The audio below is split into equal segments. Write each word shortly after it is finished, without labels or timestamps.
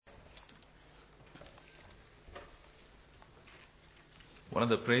One of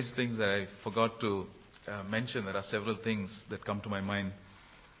the praise things that I forgot to mention, there are several things that come to my mind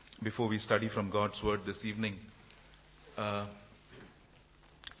before we study from God's Word this evening. Our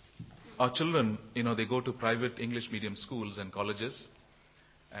children, they go to private English medium schools and colleges.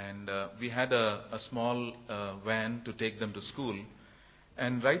 And we had a small van to take them to school.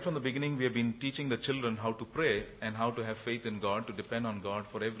 And right from the beginning, we have been teaching the children how to pray and how to have faith in God, to depend on God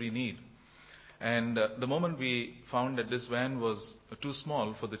for every need. And the moment we found that this van was too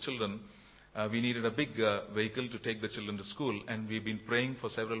small for the children, we needed a big vehicle to take the children to school. And we've been praying for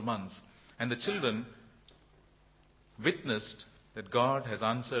several months. And the children witnessed that God has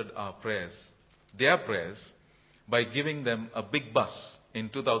answered our prayers, their prayers, by giving them a big bus in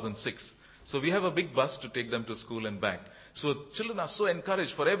 2006. So we have a big bus to take them to school and back. So children are so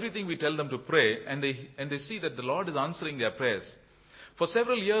encouraged for everything we tell them to pray, and they see that the Lord is answering their prayers. For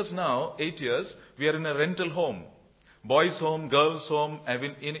several years now, 8 years, we are in a rental home. Boys' home, girls' home,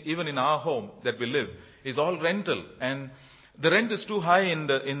 even in our home that we live, is all rental. And the rent is too high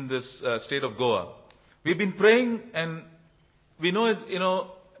in this state of Goa. We've been praying, and we know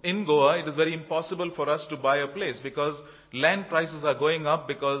in Goa, it is very impossible for us to buy a place because land prices are going up,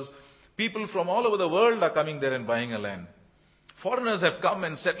 because people from all over the world are coming there and buying a land. Foreigners have come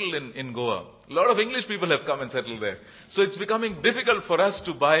and settled in Goa. A lot of English people have come and settled there. So it's becoming difficult for us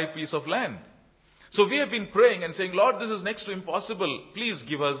to buy a piece of land. So we have been praying and saying, Lord, this is next to impossible. Please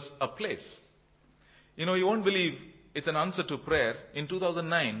give us a place. You won't believe it's an answer to prayer. In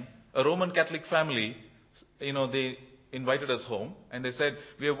 2009, a Roman Catholic family, they invited us home, and they said,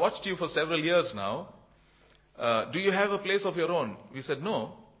 we have watched you for several years now. Do you have a place of your own? We said,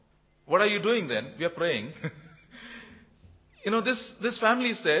 no. What are you doing then? We are praying. This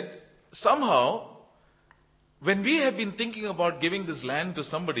family said, somehow, when we have been thinking about giving this land to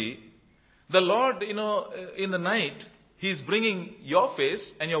somebody, the Lord, in the night, He's bringing your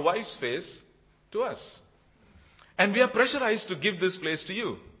face and your wife's face to us. And we are pressurized to give this place to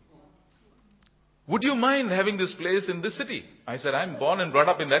you. Would you mind having this place in this city? I said, I'm born and brought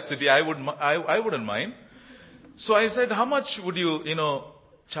up in that city. I wouldn't mind. So I said, how much would you,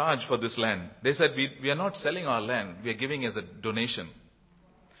 charge for this land? They said, we are not selling our land. We are giving as a donation.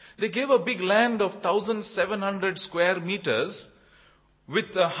 They gave a big land of 1,700 square meters with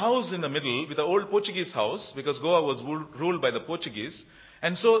a house in the middle, with an old Portuguese house, because Goa was ruled by the Portuguese.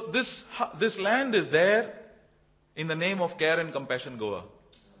 And so this land is there in the name of Care and Compassion Goa.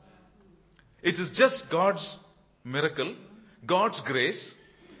 It is just God's miracle, God's grace.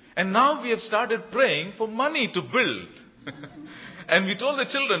 And now we have started praying for money to build. And we told the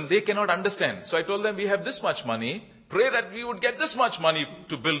children, they cannot understand. So I told them, we have this much money. Pray that we would get this much money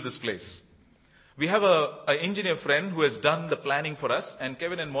to build this place. We have an engineer friend who has done the planning for us. And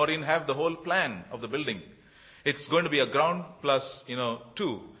Kevin and Maureen have the whole plan of the building. It's going to be a ground plus,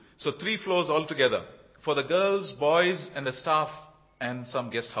 2. So 3 floors altogether. For the girls, boys, and the staff, and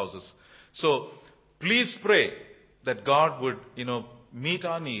some guest houses. So please pray that God would, meet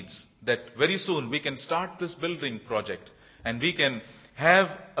our needs, that very soon we can start this building project and we can have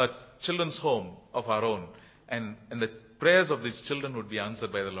a children's home of our own. And the prayers of these children would be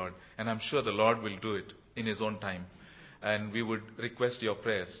answered by the Lord. And I'm sure the Lord will do it in His own time. And we would request your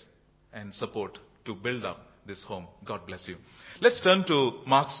prayers and support to build up this home. God bless you. Let's turn to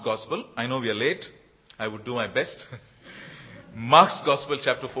Mark's Gospel. I know we are late. I would do my best. Mark's Gospel,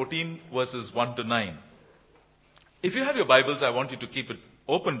 chapter 14, verses 1 to 9. If you have your Bibles, I want you to keep it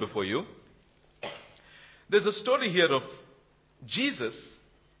open before you. There's a story here of Jesus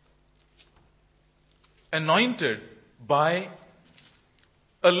anointed by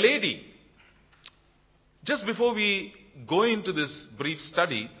a lady. Just before we go into this brief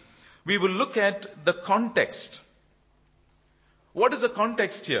study, we will look at the context. What is the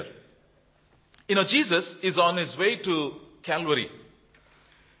context here? Jesus is on His way to Calvary.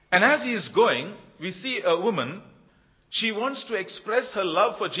 And as He is going, we see a woman. She wants to express her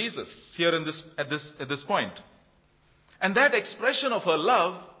love for Jesus here at this point. And that expression of her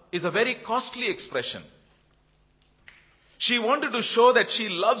love is a very costly expression. She wanted to show that she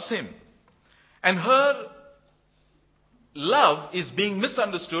loves Him. And her love is being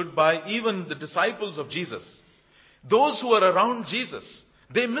misunderstood by even the disciples of Jesus. Those who were around Jesus,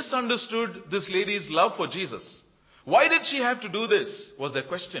 they misunderstood this lady's love for Jesus. Why did she have to do this, was their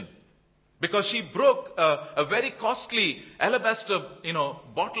question. Because she broke a very costly alabaster,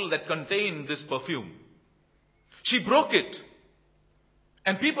 bottle that contained this perfume. She broke it.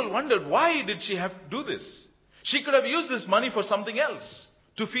 And people wondered, why did she have to do this? She could have used this money for something else,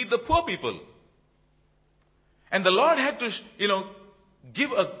 to feed the poor people. And the Lord had to, give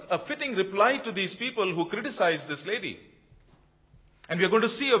a fitting reply to these people who criticized this lady. And we are going to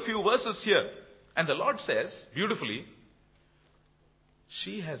see a few verses here. And the Lord says, beautifully,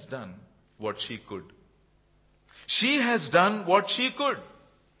 she has done what she could. She has done what she could.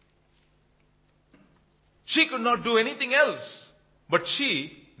 She could not do anything else, but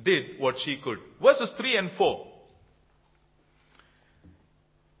she did what she could. Verses 3 and 4.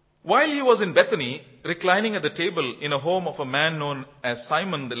 While he was in Bethany, reclining at the table in a home of a man known as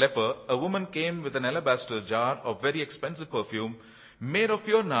Simon the leper, a woman came with an alabaster jar of very expensive perfume made of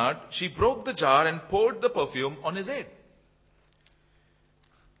pure nard. She broke the jar and poured the perfume on his head.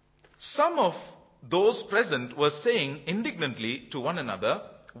 Some of those present were saying indignantly to one another,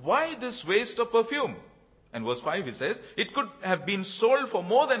 "Why this waste of perfume?" And verse 5 he says, "It could have been sold for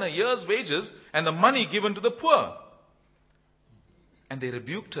more than a year's wages and the money given to the poor." And they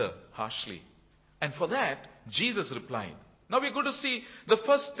rebuked her harshly. And for that, Jesus replied. Now we're going to see the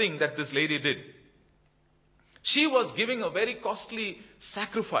first thing that this lady did. She was giving a very costly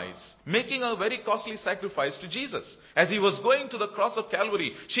sacrifice, making a very costly sacrifice to Jesus. As he was going to the cross of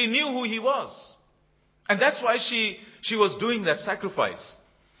Calvary, she knew who he was. And that's why she was doing that sacrifice.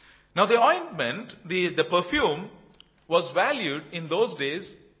 Now the ointment, the perfume, was valued in those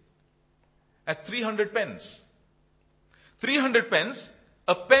days at 300 pence. 300 pence,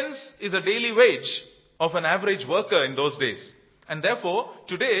 a pence is a daily wage of an average worker in those days. And therefore,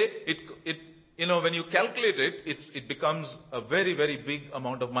 today, when you calculate it, it becomes a very, very big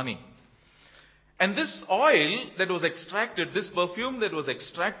amount of money. And this oil that was extracted, this perfume that was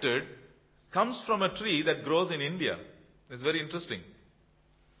extracted, comes from a tree that grows in India. It's very interesting.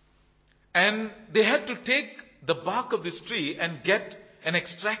 And they had to take the bark of this tree and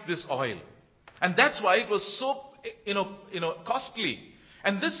extract this oil. And that's why it was so costly.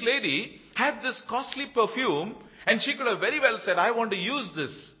 And this lady had this costly perfume, and she could have very well said, "I want to use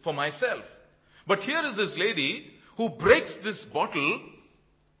this for myself." But here is this lady who breaks this bottle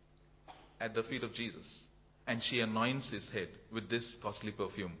at the feet of Jesus, and she anoints his head with this costly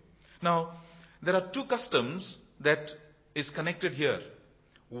perfume. Now, there are two customs that is connected here.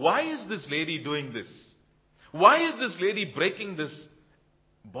 Why is this lady doing this? Why is this lady breaking this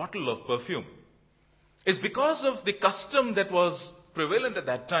bottle of perfume? It's because of the custom that was prevalent at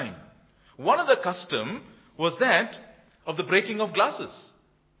that time. One of the custom was that of the breaking of glasses.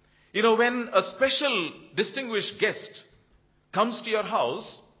 When a special distinguished guest comes to your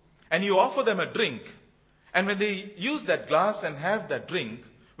house and you offer them a drink, and when they use that glass and have that drink,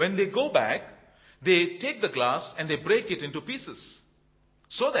 when they go back, they take the glass and they break it into pieces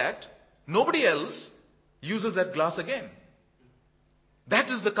so that nobody else uses that glass again.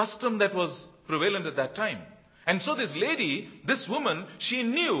 That is the custom that was prevalent at that time. And so this lady, this woman, she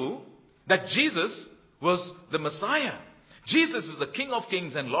knew that Jesus was the Messiah. Jesus is the King of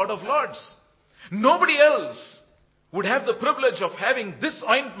Kings and Lord of Lords. Nobody else would have the privilege of having this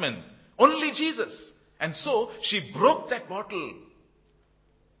ointment. Only Jesus. And so she broke that bottle.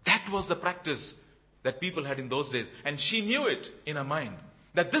 That was the practice that people had in those days. And she knew it in her mind,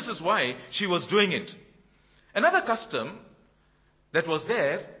 that this is why she was doing it. Another custom that was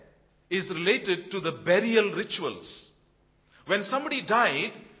there is related to the burial rituals. When somebody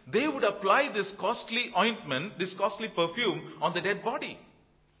died, they would apply this costly ointment, this costly perfume on the dead body.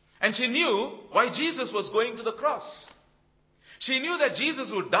 And she knew why Jesus was going to the cross. She knew that Jesus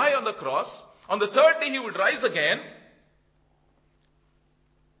would die on the cross. On the third day he would rise again.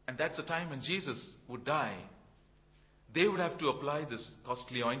 And that's the time when Jesus would die. They would have to apply this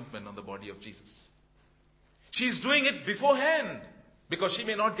costly ointment on the body of Jesus. She's doing it beforehand, because she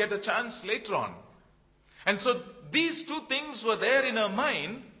may not get a chance later on. And so these two things were there in her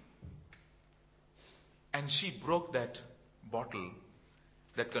mind. And she broke that bottle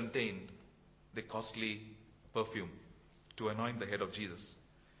that contained the costly perfume to anoint the head of Jesus.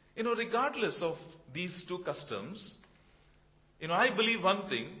 Regardless of these two customs, I believe one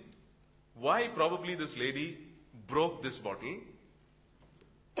thing, why probably this lady broke this bottle.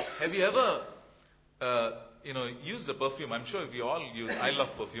 Have you ever used a perfume? I'm sure we all use, I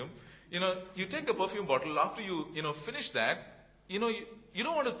love perfume. You take a perfume bottle, after you finish that, you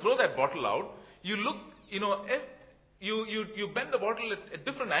don't want to throw that bottle out. You look, you bend the bottle at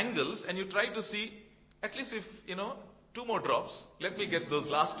different angles and you try to see, at least if, 2 more drops, let me get those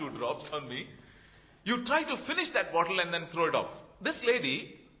last 2 drops on me. You try to finish that bottle and then throw it off. This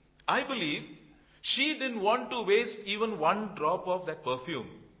lady, I believe, she didn't want to waste even 1 drop of that perfume.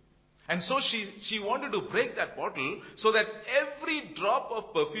 And so she wanted to break that bottle so that every drop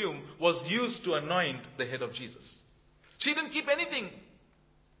of perfume was used to anoint the head of Jesus. She didn't keep anything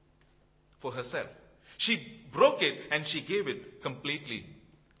for herself. She broke it and she gave it completely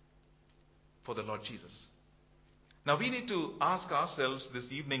for the Lord Jesus. Now we need to ask ourselves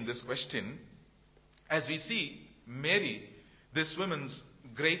this evening this question as we see Mary, this woman's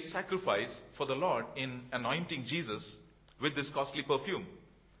great sacrifice for the Lord in anointing Jesus with this costly perfume.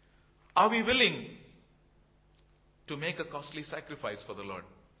 Are we willing to make a costly sacrifice for the Lord?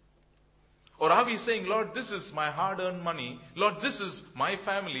 Or are we saying, Lord, this is my hard-earned money. Lord, this is my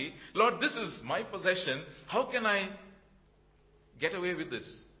family. Lord, this is my possession. How can I get away with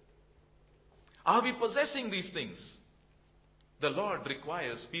this? Are we possessing these things? The Lord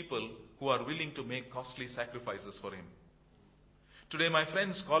requires people who are willing to make costly sacrifices for Him. Today my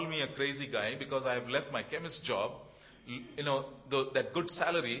friends call me a crazy guy because I have left my chemist job, that good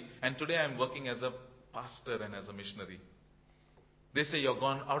salary, and today I am working as a pastor and as a missionary. They say, you're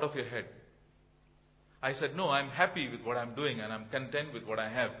gone out of your head. I said, no, I'm happy with what I'm doing and I'm content with what I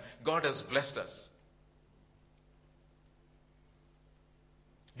have. God has blessed us.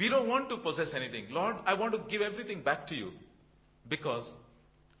 We don't want to possess anything. Lord, I want to give everything back to you because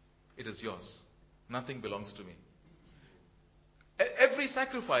it is yours. Nothing belongs to me. Every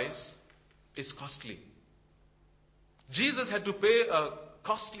sacrifice is costly. Jesus had to pay a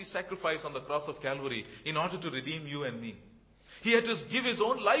costly sacrifice on the cross of Calvary in order to redeem you and me. He had to give His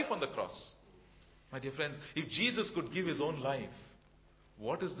own life on the cross. My dear friends, if Jesus could give His own life,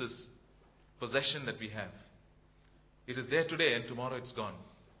 what is this possession that we have? It is there today and tomorrow it's gone.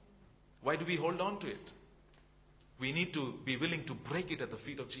 Why do we hold on to it? We need to be willing to break it at the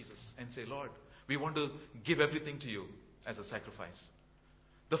feet of Jesus and say, Lord, we want to give everything to you as a sacrifice.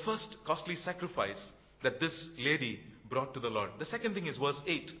 The first costly sacrifice that this lady brought to the Lord. The second thing is verse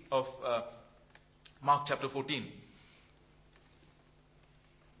 8 of Mark chapter 14.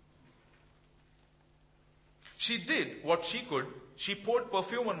 She did what she could. She poured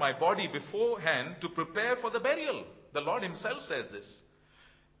perfume on my body beforehand to prepare for the burial. The Lord Himself says this.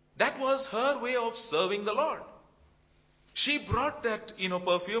 That was her way of serving the Lord. She brought that,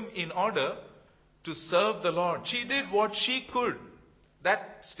 perfume in order to serve the Lord. She did what she could.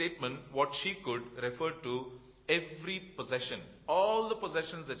 That statement, what she could, referred to every possession. All the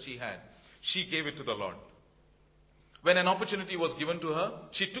possessions that she had, she gave it to the Lord. When an opportunity was given to her,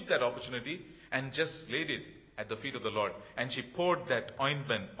 she took that opportunity and just laid it at the feet of the Lord. And she poured that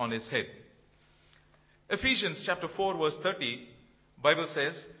ointment on His head. Ephesians chapter 4 verse 30, Bible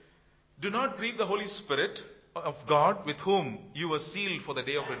says, do not grieve the Holy Spirit of God with whom you were sealed for the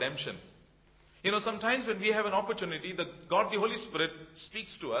day of redemption. Sometimes when we have an opportunity, God the Holy Spirit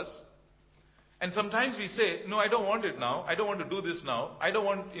speaks to us. And sometimes we say, no, I don't want it now. I don't want to do this now. I don't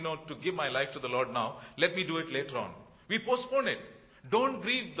want, to give my life to the Lord now. Let me do it later on. We postpone it. Don't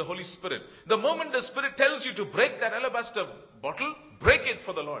grieve the Holy Spirit. The moment the Spirit tells you to break that alabaster bottle, break it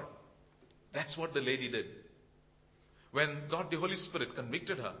for the Lord. That's what the lady did. When God the Holy Spirit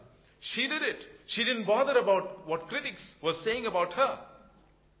convicted her, she did it. She didn't bother about what critics were saying about her.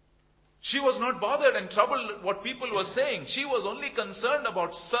 She was not bothered and troubled what people were saying. She was only concerned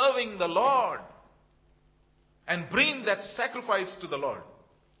about serving the Lord and bringing that sacrifice to the Lord.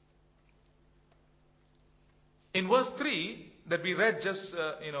 In verse 3 that we read just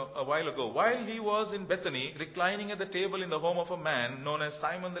a while ago, while He was in Bethany, reclining at the table in the home of a man known as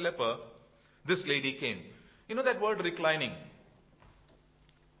Simon the leper, this lady came. You know that word reclining?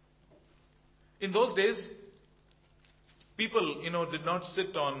 In those days, people, did not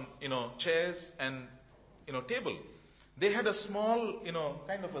sit on, chairs and, table. They had a small,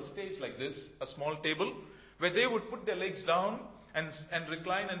 kind of a stage like this, a small table, where they would put their legs down and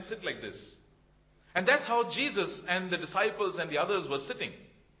recline and sit like this. And that's how Jesus and the disciples and the others were sitting.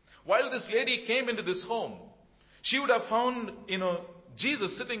 While this lady came into this home, she would have found,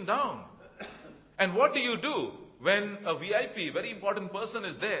 Jesus sitting down. And what do you do when a VIP, very important person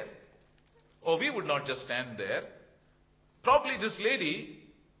is there? Or we would not just stand there. Probably this lady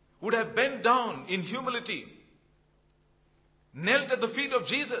would have bent down in humility, knelt at the feet of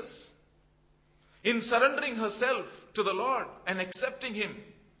Jesus, in surrendering herself to the Lord and accepting Him,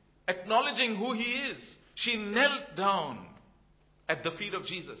 acknowledging who He is. She knelt down at the feet of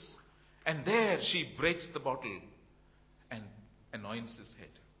Jesus. And there she breaks the bottle and anoints His head.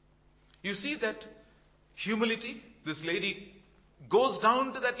 You see that humility? This lady goes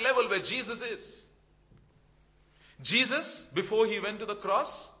down to that level where Jesus is. Jesus, before He went to the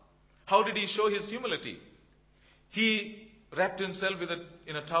cross, how did He show His humility? He wrapped Himself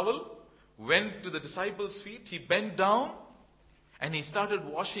in a towel, went to the disciples' feet, He bent down, and He started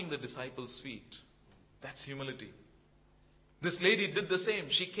washing the disciples' feet. That's humility. This lady did the same.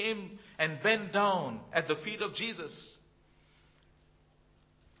 She came and bent down at the feet of Jesus.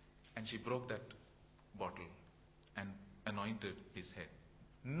 And she broke that bottle and anointed His head.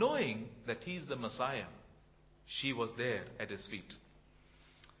 Knowing that He is the Messiah, she was there at his feet.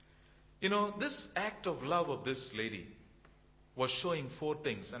 This act of love of this lady was showing four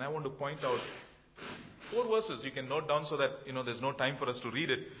things, and I want to point out four verses you can note down so that, there's no time for us to read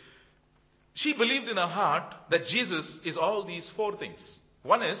it. She believed in her heart that Jesus is all these four things.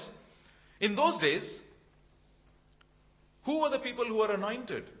 One is, in those days, who were the people who were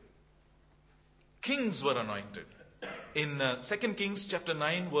anointed? Kings were anointed. In 2 Kings chapter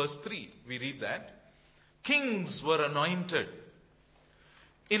 9 verse 3, we read that. Kings were anointed.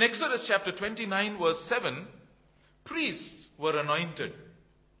 In Exodus chapter 29 verse 7, priests were anointed.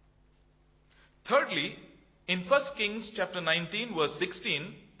 Thirdly, in 1 Kings chapter 19 verse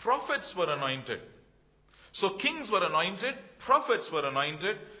 16, prophets were anointed. So kings were anointed, prophets were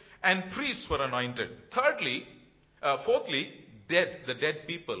anointed, and priests were anointed. Fourthly, the dead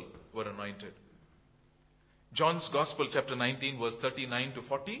people were anointed. John's Gospel chapter 19 verse 39 to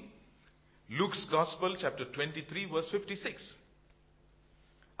 40. Luke's Gospel chapter 23 verse 56.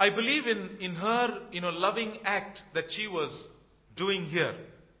 I believe in her, loving act that she was doing here.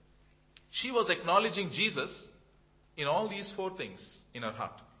 She was acknowledging Jesus in all these four things in her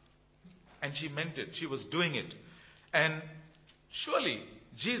heart. And she meant it. She was doing it. And surely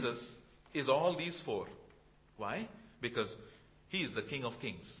Jesus is all these four. Why? Because He is the King of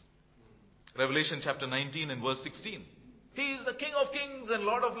Kings. Revelation chapter 19 and verse 16. He is the King of Kings and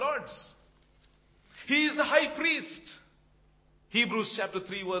Lord of Lords. He is the High Priest. Hebrews chapter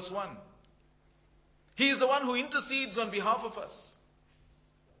 3 verse 1. He is the one who intercedes on behalf of us.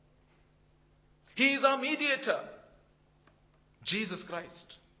 He is our mediator, Jesus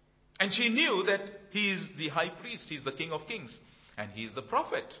Christ. And she knew that He is the High Priest, He is the King of Kings, and He is the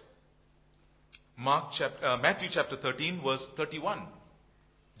prophet. Matthew chapter 13 verse 31.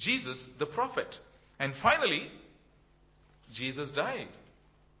 Jesus the prophet. And finally, Jesus died.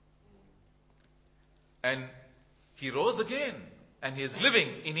 And He rose again. And He is living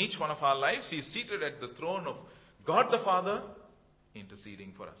in each one of our lives. He is seated at the throne of God the Father,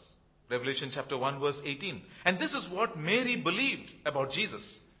 interceding for us. Revelation chapter 1 verse 18. And this is what Mary believed about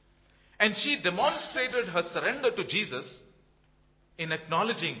Jesus. And she demonstrated her surrender to Jesus in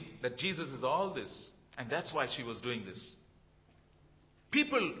acknowledging that Jesus is all this. And that's why she was doing this.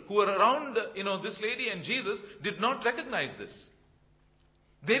 People who were around, this lady and Jesus did not recognize this.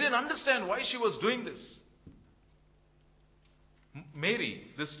 They didn't understand why she was doing this. Mary,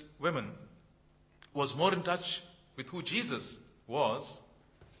 this woman, was more in touch with who Jesus was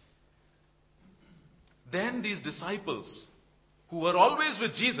than these disciples who were always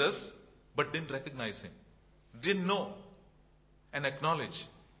with Jesus but didn't recognize Him, didn't know and acknowledge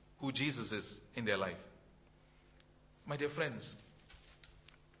who Jesus is in their life. My dear friends,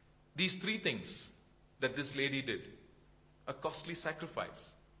 these three things that this lady did, a costly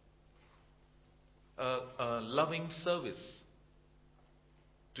sacrifice, a loving service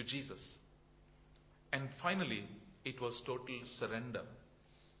to Jesus, and finally, it was total surrender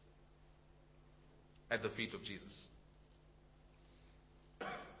at the feet of Jesus.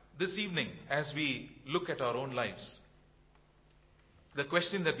 This evening, as we look at our own lives, the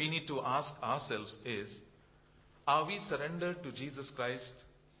question that we need to ask ourselves is, are we surrendered to Jesus Christ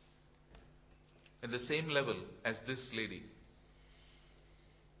in the same level as this lady?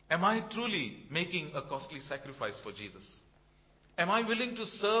 Am I truly making a costly sacrifice for Jesus? Am I willing to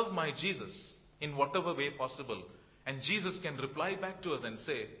serve my Jesus in whatever way possible? And Jesus can reply back to us and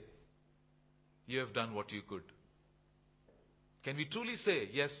say, you have done what you could. Can we truly say,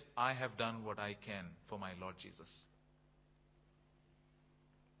 yes, I have done what I can for my Lord Jesus?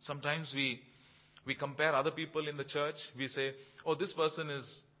 Sometimes we compare other people in the church. We say, oh, this person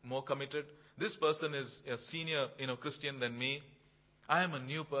is more committed. This person is a senior, Christian than me. I am a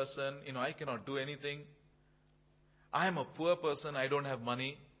new person. I cannot do anything. I am a poor person. I don't have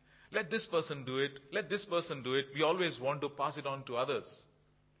money. Let this person do it. Let this person do it. We always want to pass it on to others.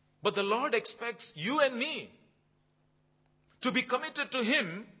 But the Lord expects you and me to be committed to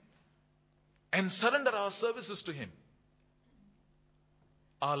Him and surrender our services to Him,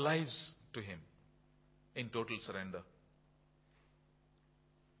 our lives to Him in total surrender.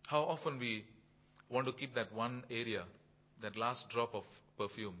 How often we want to keep that one area, that last drop of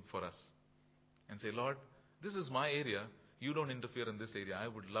perfume for us, and say, Lord, this is my area. You don't interfere in this area. I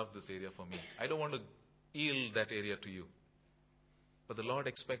would love this area for me. I don't want to yield that area to you. But the Lord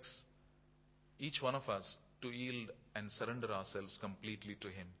expects each one of us to yield and surrender ourselves completely to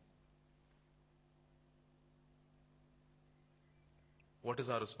Him. What is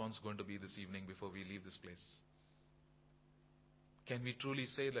our response going to be this evening before we leave this place? Can we truly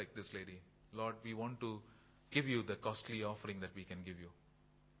say like this lady, Lord, we want to give you the costly offering that we can give you.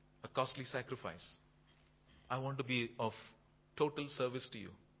 A costly sacrifice. I want to be of total service to you.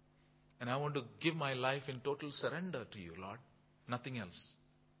 And I want to give my life in total surrender to you, Lord. Nothing else.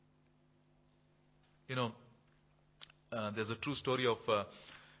 You know, there's a true story of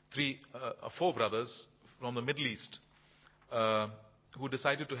four brothers from the Middle East who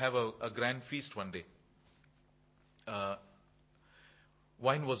decided to have a grand feast one day.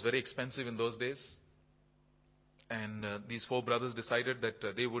 Wine was very expensive in those days. And these four brothers decided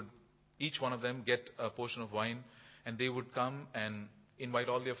that they would, each one of them, get a portion of wine. And they would come and invite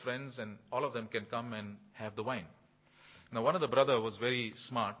all their friends, and all of them can come and have the wine. Now, one of the brother was very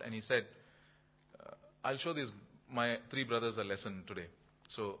smart, and he said, I'll show my three brothers a lesson today.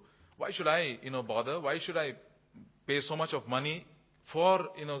 So, why should I, bother? Why should I pay so much of money for,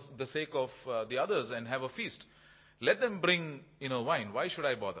 the sake of the others and have a feast? Let them bring, wine. Why should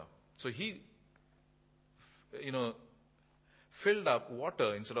I bother? So he, filled up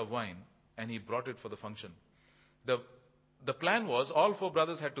water instead of wine, and he brought it for the function. The plan was all four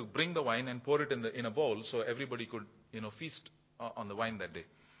brothers had to bring the wine and pour it in a bowl so everybody could, feast on the wine that day.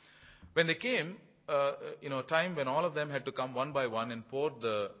 When they came, time when all of them had to come one by one and pour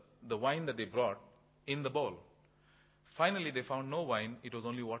the wine that they brought in the bowl. Finally, they found no wine, it was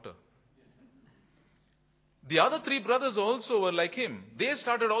only water. The other three brothers also were like him. They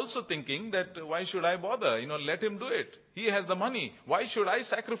started also thinking that why should I bother? Let him do it. He has the money. Why should I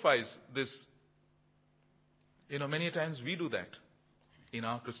sacrifice this? Many times we do that in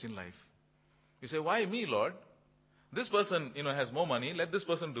our Christian life. We say, why me, Lord? This person, has more money. Let this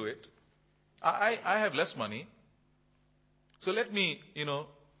person do it. I have less money. So let me,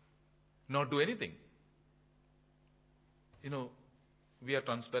 not do anything. We are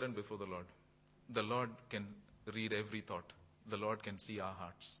transparent before the Lord. The Lord can read every thought. The Lord can see our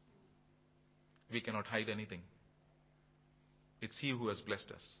hearts. We cannot hide anything. It's He who has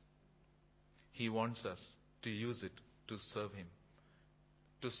blessed us. He wants us to use it to serve Him,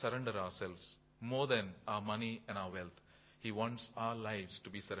 to surrender ourselves more than our money and our wealth. He wants our lives to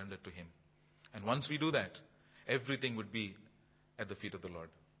be surrendered to Him. And once we do that, everything would be at the feet of the Lord.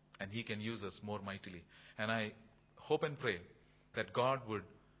 And He can use us more mightily. And I hope and pray that God would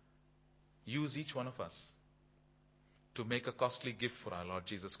use each one of us to make a costly gift for our Lord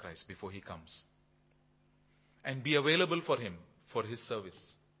Jesus Christ before He comes. And be available for Him, for His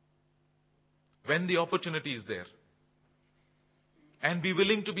service, when the opportunity is there. And be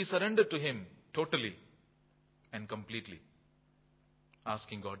willing to be surrendered to Him totally and completely.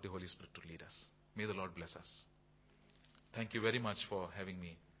 Asking God the Holy Spirit to lead us. May the Lord bless us. Thank you very much for having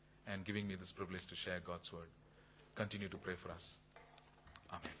me and giving me this privilege to share God's word. Continue to pray for us.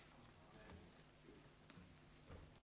 Amen.